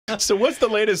So what's the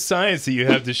latest science that you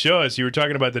have to show us? You were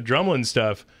talking about the drumlin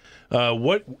stuff.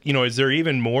 What, is there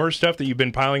even more stuff that you've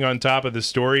been piling on top of the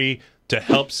story to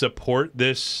help support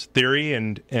this theory?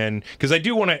 And because I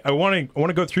want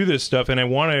to go through this stuff, and I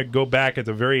want to go back at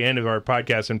the very end of our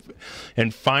podcast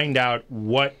and find out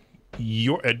what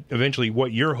eventually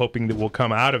what you're hoping that will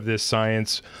come out of this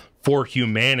science for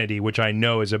humanity, which I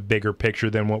know is a bigger picture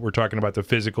than what we're talking about, the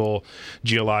physical,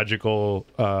 geological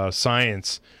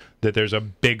science, that there's a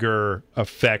bigger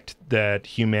effect that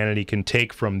humanity can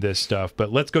take from this stuff.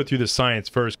 But let's go through the science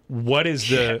first. What's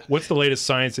the latest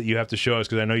science that you have to show us?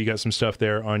 Because I know you got some stuff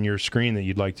there on your screen that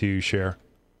you'd like to share.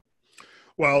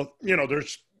 Well,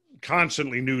 there's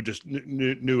constantly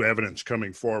new evidence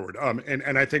coming forward.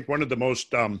 And I think one of the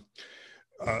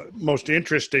most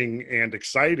interesting and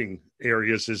exciting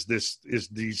areas is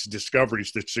these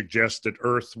discoveries that suggest that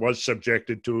Earth was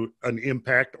subjected to an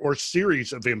impact or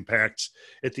series of impacts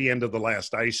at the end of the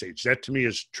last ice age. That to me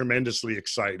is tremendously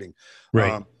exciting.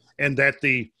 Right. And that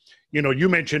you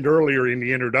mentioned earlier in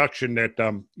the introduction that,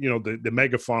 the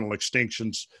megafaunal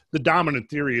extinctions, the dominant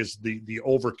theory is the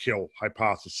overkill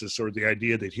hypothesis, or the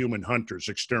idea that human hunters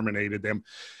exterminated them.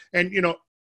 And,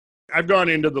 I've gone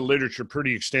into the literature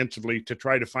pretty extensively to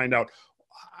try to find out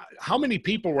how many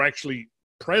people were actually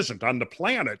present on the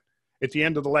planet at the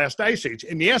end of the last ice age.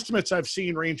 And the estimates I've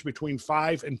seen range between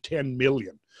 5 and 10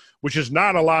 million, which is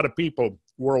not a lot of people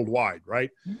worldwide, right?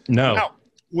 No. Now,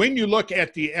 when you look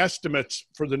at the estimates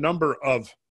for the number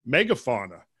of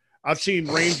megafauna, I've seen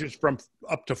ranges from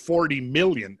up to 40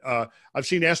 million. I've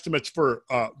seen estimates for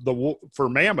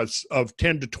mammoths of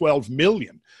 10 to 12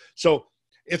 million. So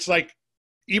it's like,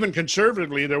 even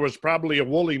conservatively, there was probably a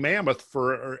woolly mammoth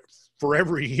for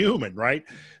every human, right?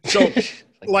 So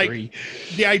like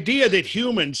the idea that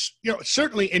humans,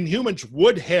 certainly, and humans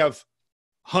would have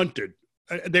hunted.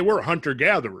 They were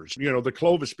hunter-gatherers. The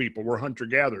Clovis people were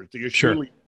hunter-gatherers. The Ashuli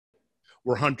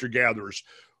were hunter-gatherers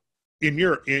in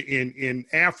Europe, in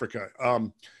Africa.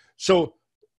 So,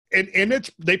 and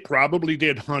they probably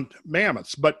did hunt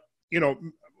mammoths, but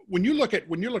when you look at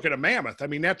a mammoth, I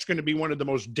mean, that's going to be one of the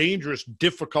most dangerous,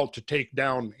 difficult to take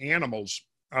down animals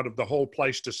out of the whole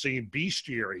Pleistocene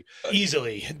bestiary.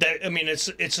 Easily.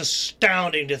 It's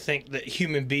astounding to think that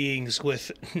human beings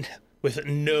with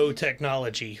no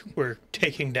technology were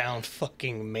taking down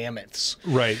fucking mammoths.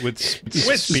 Right, with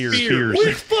spears.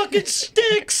 With fucking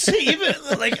sticks. Even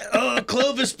like,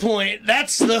 Clovis Point,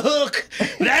 that's the hook.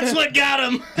 That's what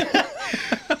got him.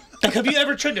 Like, have you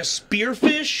ever tried to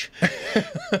spearfish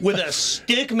with a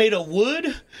stick made of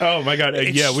wood? Oh my God!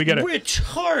 It's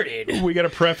retarded. We got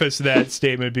to preface that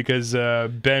statement because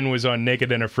Ben was on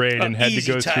Naked and Afraid and had to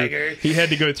go through. He had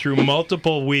to go through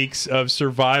multiple weeks of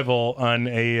survival on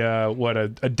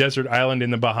a desert island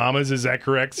in the Bahamas. Is that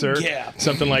correct, sir? Yeah,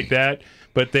 something like that.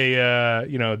 But they,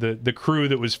 the crew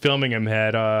that was filming him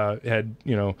had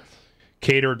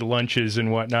catered lunches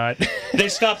and whatnot. They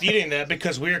stopped eating that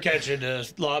because we were catching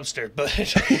lobster, but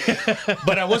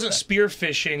I wasn't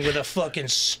spearfishing with a fucking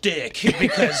stick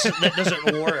because that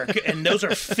doesn't work, and those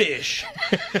are fish.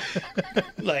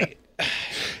 Like,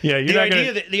 yeah, the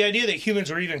idea that humans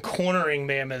were even cornering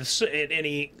mammoths at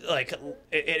any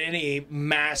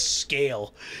mass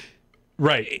scale.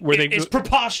 Right, It's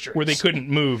preposterous. Where they couldn't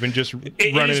move and just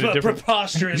run into a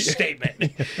preposterous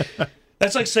statement.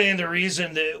 That's like saying the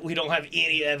reason that we don't have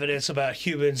any evidence about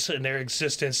humans and their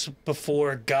existence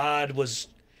before God was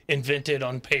invented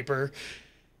on paper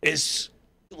is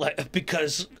like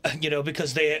because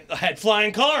they had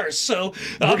flying cars. So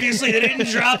obviously they didn't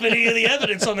drop any of the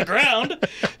evidence on the ground.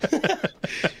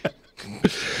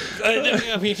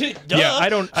 I mean, duh. Yeah, I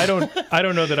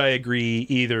don't know that I agree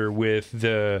either with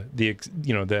the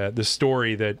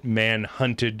story that man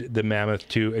hunted the mammoth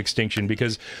to extinction,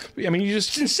 because I mean,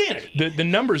 it's insanity. The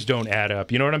numbers don't add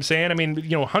up. You know what I'm saying? I mean,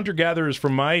 hunter gatherers,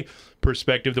 from my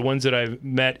perspective, the ones that I've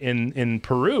met in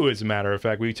Peru, as a matter of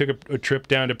fact, we took a trip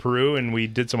down to Peru and we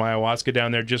did some ayahuasca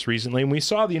down there just recently, and we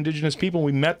saw the indigenous people.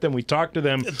 We met them, we talked to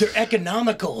them. They're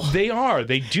economical. They are.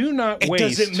 They do not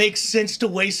waste. It doesn't make sense to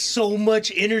waste so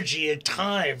much energy and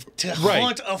time to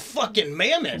hunt a fucking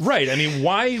mammoth. Right. I mean,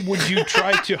 why would you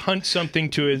try to hunt something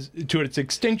to its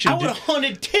extinction? I would have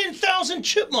hunted 10,000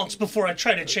 chipmunks before I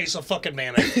tried to chase a fucking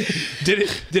mammoth.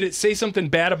 Did it say something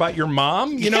bad about your mom?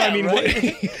 I mean,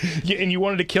 right? And you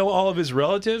wanted to kill all of his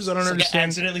relatives? I don't understand. I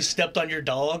accidentally stepped on your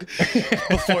dog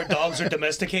before dogs are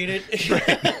domesticated.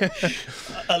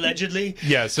 Allegedly.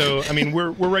 Yeah, so I mean,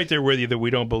 we're right there with you that we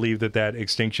don't believe that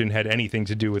extinction had anything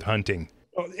to do with hunting.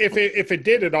 If it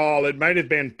did at all, it might have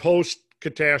been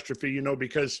post-catastrophe,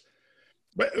 because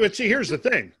but see, here's the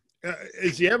thing.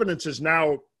 As the evidence is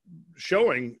now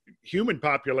showing human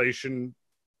population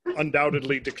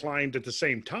undoubtedly declined at the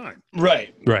same time.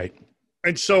 Right. Right.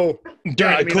 And so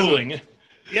During the cooling.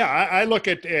 Yeah, I look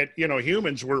at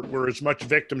humans were as much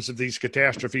victims of these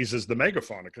catastrophes as the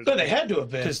megafauna. But they had to have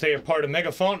been, because they are part of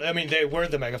megafauna. I mean, they were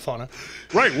the megafauna.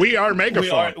 Right, we are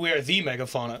megafauna. We are the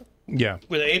megafauna. Yeah,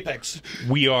 we're the apex.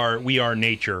 We are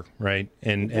nature, right?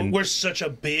 And we're such a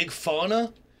big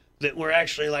fauna that we're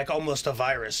actually like almost a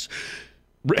virus.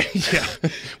 Yeah,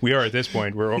 we are at this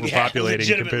point. We're overpopulating.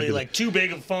 Legitimately, like too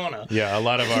big of fauna. Yeah, a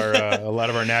lot of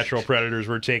our natural predators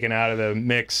were taken out of the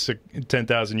mix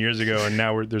 10,000 years ago, and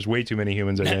now there's way too many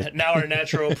humans. I think now our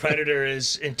natural predator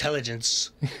is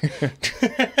intelligence.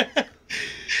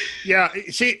 Yeah,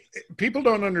 see, people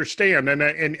don't understand,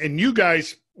 and you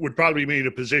guys would probably be in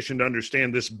a position to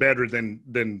understand this better than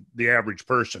the average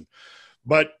person,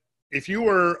 but. If you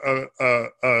were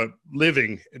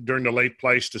living during the late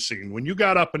Pleistocene, when you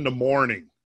got up in the morning,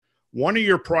 one of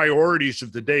your priorities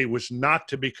of the day was not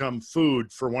to become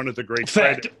food for one of the great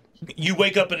predators. You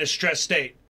wake up in a stressed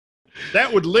state.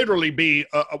 That would literally be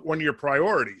one of your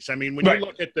priorities. I mean, when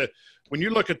you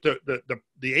look at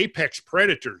the apex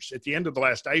predators at the end of the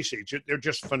last ice age, they're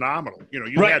just phenomenal. You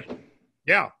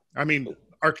know, I mean,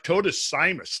 Arctodus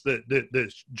simus,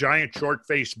 the giant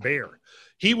short-faced bear,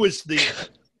 he was the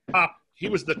top. He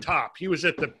was the top. He was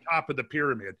at the top of the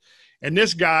pyramid. And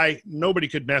this guy, nobody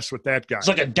could mess with that guy. It's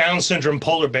like a Down syndrome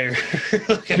polar bear.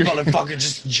 That motherfucker,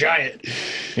 just giant.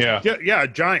 Yeah, a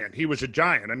giant. He was a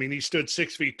giant. I mean, he stood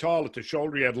 6 feet tall at the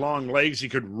shoulder. He had long legs. He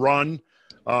could run.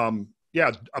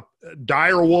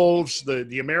 Dire wolves,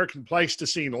 the American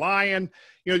Pleistocene lion.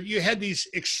 You know, you had these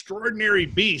extraordinary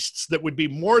beasts that would be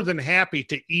more than happy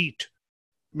to eat,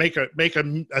 make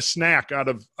a snack out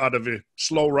of a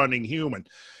slow running human.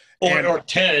 Or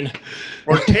 10.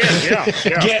 Or 10,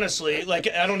 yeah. Honestly, like,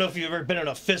 I don't know if you've ever been in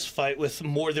a fist fight with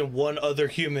more than one other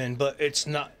human, but it's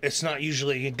not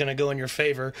usually going to go in your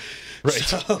favor. Right.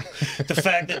 So the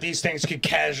fact that these things could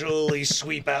casually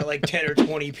sweep out like 10 or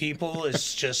 20 people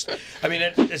is just, I mean,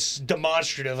 it's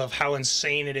demonstrative of how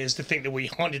insane it is to think that we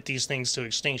hunted these things to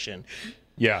extinction.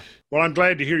 Yeah. Well, I'm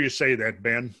glad to hear you say that,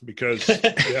 Ben, because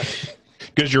yeah.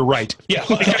 Because you're right. Yeah,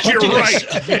 you're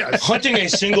right. Yes. Hunting a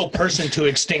single person to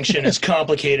extinction is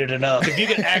complicated enough. If you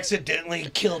can accidentally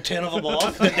kill 10 of them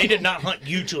off, then they did not hunt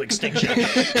you to extinction.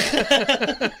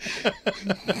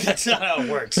 That's not how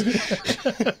it works.